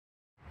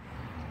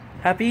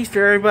Happy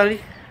Easter, everybody.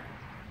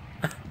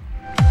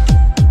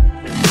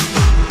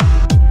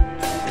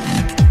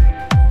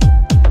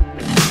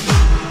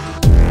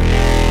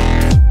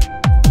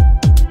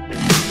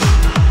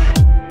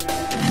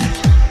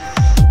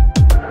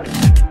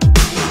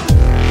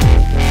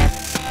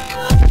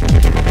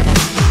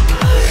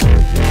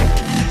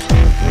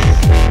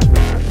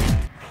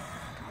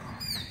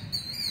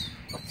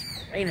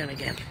 It's raining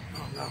again.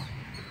 Oh no.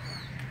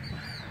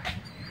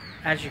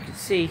 As you can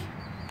see,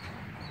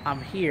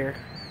 I'm here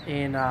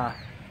in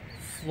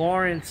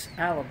Florence,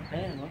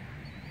 Alabama.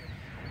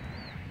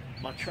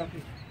 My truck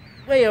is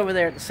way over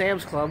there at the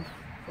Sam's Club.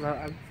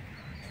 I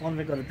wanted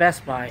to go to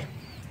Best Buy,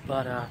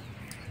 but I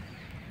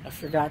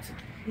forgot to,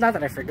 not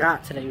that I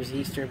forgot today was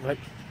Easter, but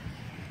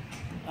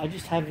I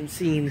just haven't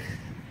seen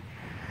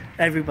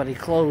everybody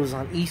close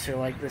on Easter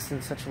like this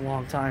in such a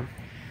long time.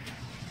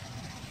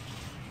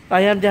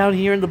 I am down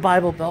here in the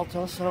Bible Belt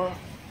also.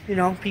 You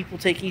know, people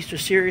take Easter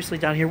seriously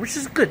down here, which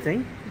is a good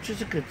thing.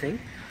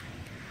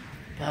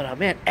 But,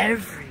 man,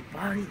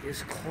 everybody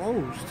is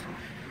closed.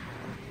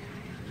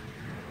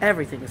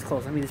 Everything is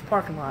closed. I mean, this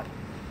parking lot,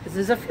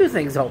 there's a few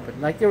things open.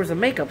 Like, there was a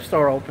makeup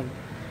store open.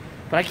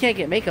 But I can't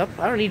get makeup.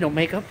 I don't need no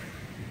makeup.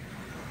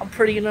 I'm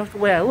pretty enough the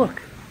way I look.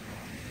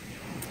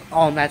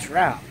 All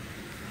natural.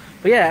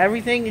 But, yeah,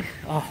 everything...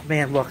 Oh,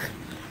 man, look.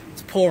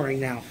 It's pouring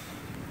now.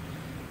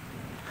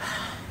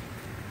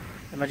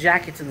 And my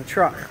jacket's in the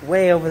truck,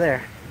 way over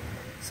there.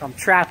 So I'm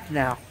trapped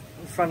now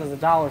in front of the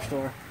dollar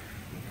store.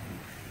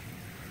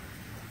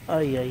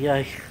 Ay, ay,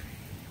 ay.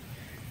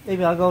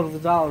 Maybe I'll go to the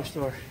dollar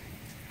store.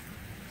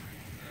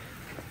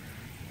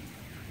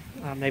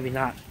 Maybe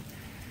not.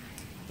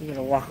 I'm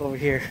gonna walk over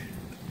here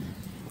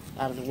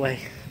out of the way.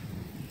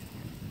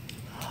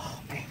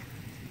 Oh, man.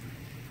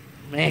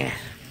 Man.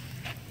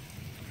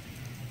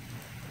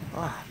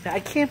 Oh, I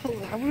can't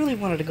believe, I really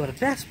wanted to go to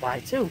Best Buy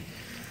too.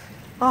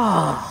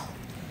 Oh,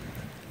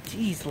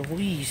 jeez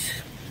Louise.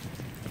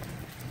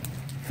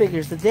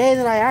 Figures the day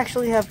that I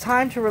actually have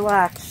time to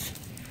relax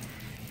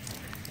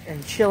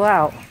and chill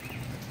out,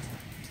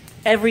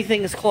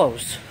 everything is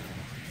closed.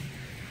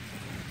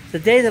 The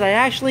day that I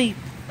actually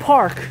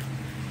park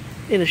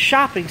in a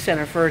shopping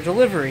center for a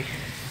delivery,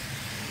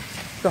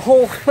 the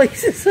whole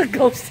place is a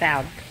ghost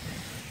town.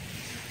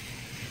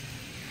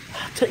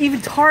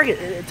 Even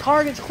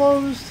Target's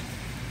closed.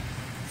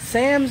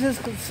 Sam's is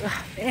closed.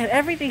 Man,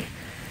 everything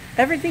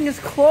is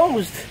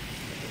closed.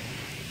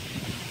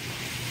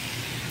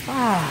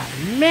 Ah,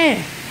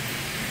 man.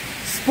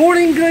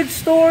 Sporting goods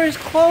stores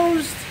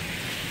closed.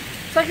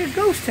 It's like a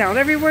ghost town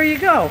everywhere you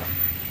go.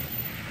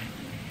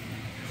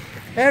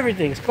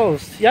 Everything's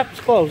closed. Yep,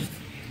 it's closed.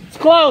 It's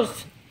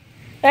closed.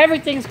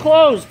 Everything's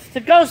closed. It's a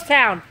ghost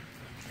town.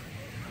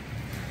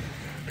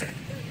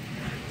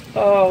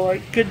 Oh my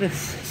goodness.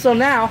 So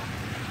now,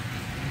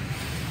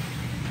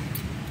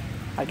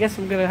 I guess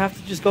I'm gonna have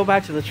to just go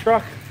back to the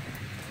truck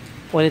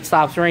when it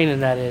stops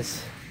raining, that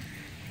is.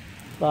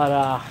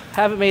 But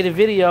haven't made a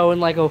video in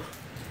like a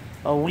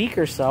week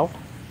or so.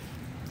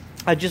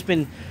 I've just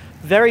been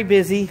very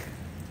busy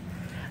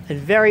and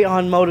very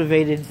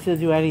unmotivated to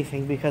do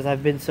anything because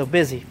I've been so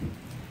busy.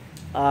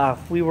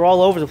 We were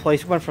all over the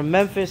place. We went from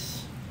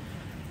Memphis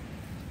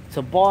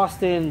to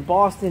Boston,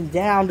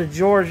 down to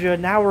Georgia.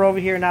 Now we're over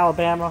here in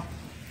Alabama.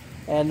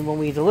 And when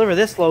we deliver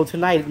this load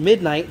tonight at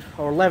midnight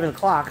or 11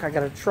 o'clock, I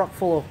got a truck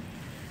full of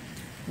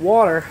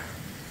water,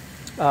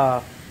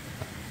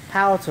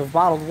 pallets of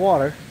bottled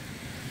water.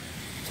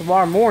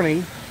 Tomorrow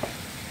morning,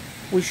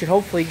 we should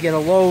hopefully get a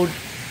load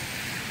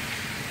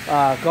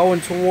going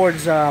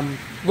towards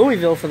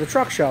Louisville for the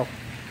truck show.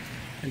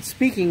 And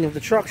speaking of the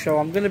truck show,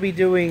 I'm going to be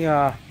doing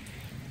a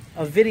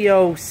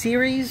video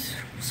series,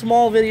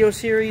 small video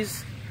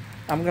series.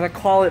 I'm going to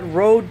call it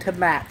Road to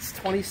Mats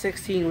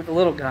 2016 with the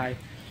Little Guy.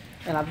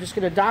 And I'm just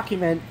going to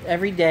document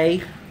every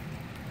day,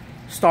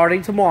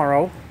 starting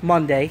tomorrow,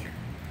 Monday,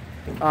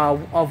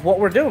 of what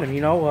we're doing.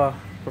 You know,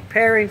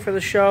 preparing for the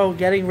show,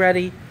 getting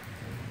ready.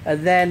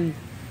 And then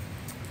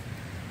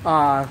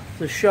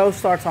the show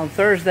starts on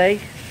Thursday.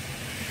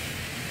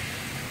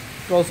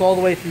 Goes all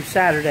the way through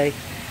Saturday.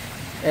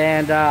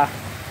 And so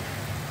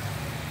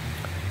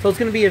it's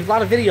going to be a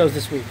lot of videos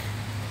this week.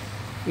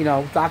 You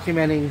know,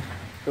 documenting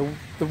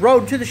the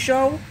road to the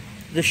show,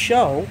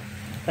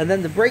 and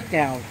then the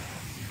breakdown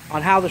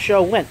on how the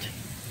show went.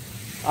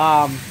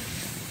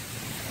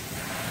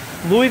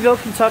 Louisville,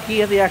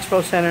 Kentucky at the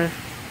Expo Center.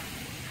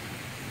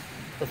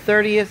 The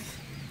 30th,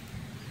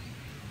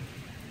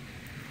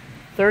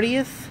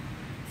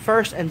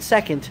 1st and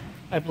 2nd,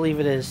 I believe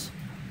it is,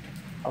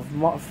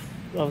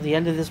 of the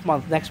end of this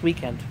month, next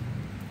weekend.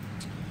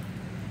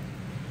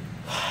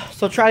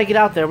 So try to get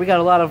out there. We got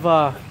a lot of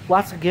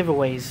lots of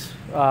giveaways,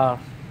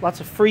 lots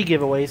of free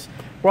giveaways.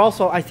 We're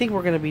also, I think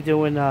we're going to be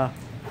doing a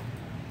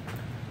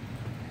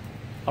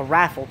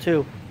raffle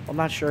too. I'm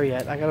not sure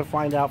yet. I got to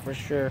find out for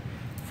sure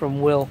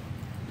from Will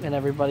and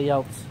everybody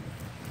else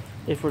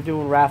if we're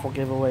doing raffle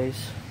giveaways.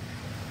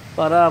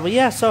 But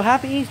yeah, so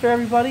happy Easter,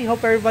 everybody.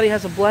 Hope everybody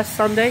has a blessed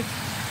Sunday.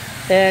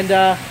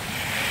 And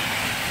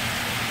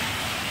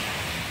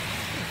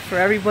for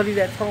everybody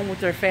that's home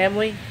with their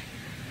family.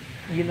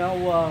 You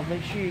know,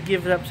 make sure you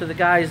give it up to the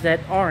guys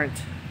that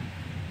aren't.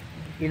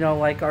 You know,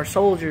 like our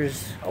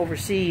soldiers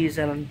overseas,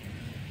 and,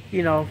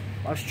 you know,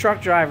 us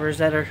truck drivers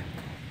that are,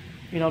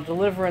 you know,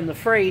 delivering the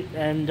freight,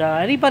 and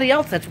anybody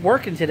else that's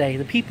working today.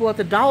 The people at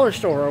the dollar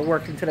store are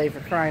working today, for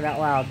crying out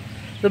loud.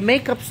 The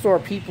makeup store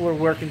people are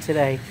working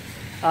today.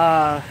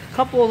 A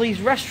couple of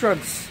these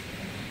restaurants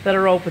that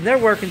are open, they're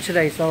working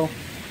today. So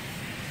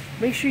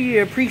make sure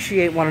you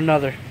appreciate one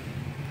another.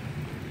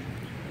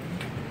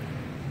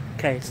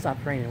 Okay, it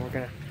stopped raining. We're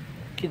going to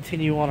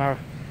continue on our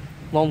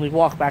lonely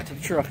walk back to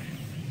the truck.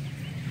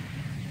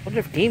 I wonder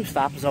if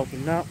GameStop is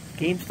open. No,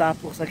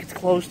 GameStop looks like it's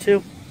closed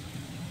too.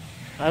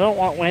 I don't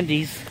want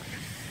Wendy's.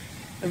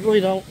 I really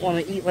don't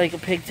want to eat like a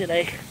pig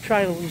today. I'm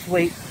trying to lose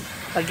weight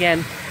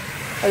again.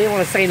 I didn't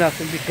want to say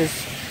nothing because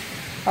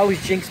I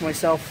always jinx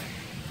myself.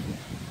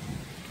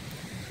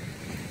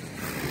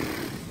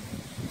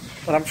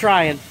 But I'm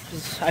trying.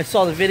 I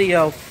saw the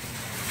video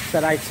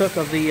that I took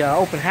of the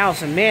open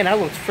house, and man, I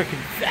looked freaking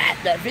fat,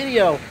 that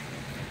video.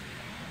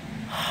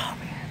 Oh,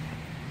 man.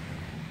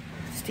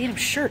 This damn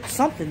shirt,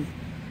 something.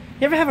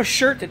 You ever have a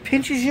shirt that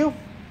pinches you?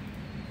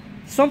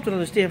 Something on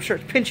this damn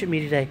shirt's pinching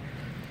me today.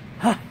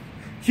 Huh.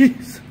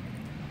 Jeez.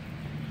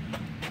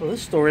 Well,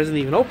 this store isn't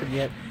even open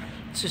yet.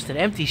 It's just an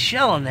empty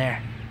shell in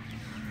there.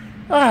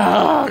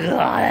 Oh,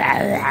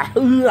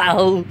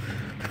 God.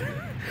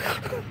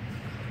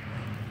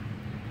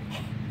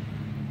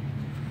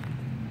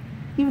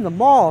 Even the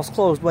mall's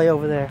closed way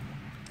over there.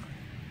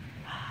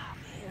 Oh,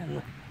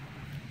 man.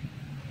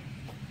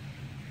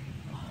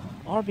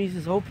 Arby's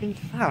is open.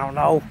 I don't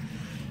know.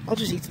 I'll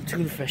just eat some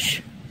tuna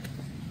fish.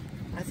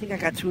 I think I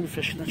got tuna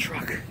fish in the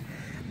truck.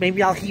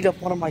 Maybe I'll heat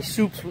up one of my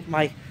soups with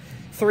my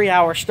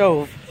 3-hour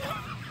stove.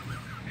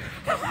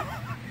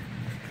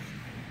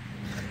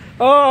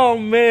 Oh,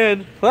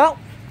 man. Well,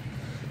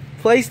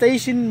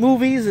 PlayStation,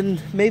 movies,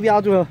 and maybe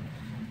I'll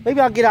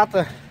get out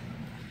the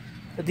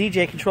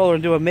DJ controller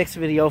and do a mix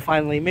video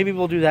finally. Maybe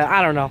we'll do that.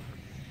 I don't know.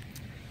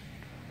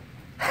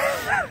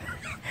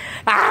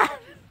 Ah!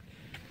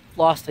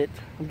 Lost it.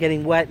 I'm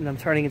getting wet and I'm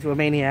turning into a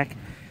maniac.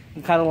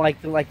 I'm kind of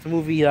like the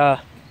movie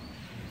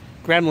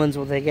Gremlins,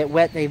 where they get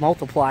wet, they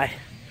multiply.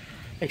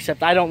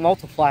 Except I don't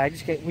multiply, I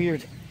just get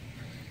weird.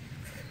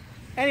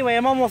 Anyway,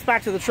 I'm almost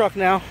back to the truck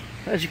now.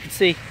 As you can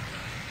see,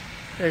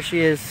 there she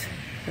is.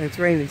 And it's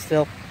raining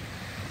still.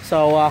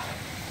 So,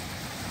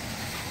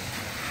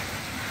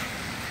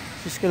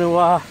 just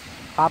gonna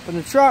hop in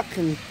the truck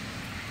and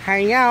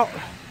hang out.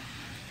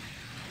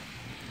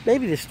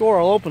 Maybe the store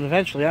will open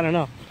eventually, I don't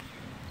know.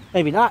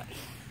 Maybe not.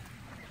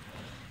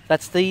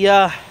 That's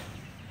the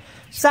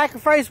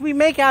sacrifice we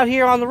make out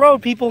here on the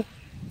road, people.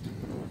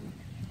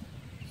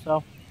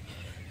 So,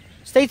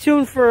 stay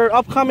tuned for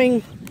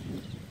upcoming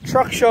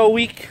truck show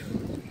week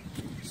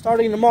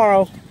starting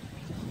tomorrow.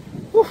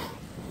 Whew.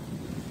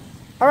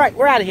 All right,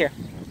 we're out of here.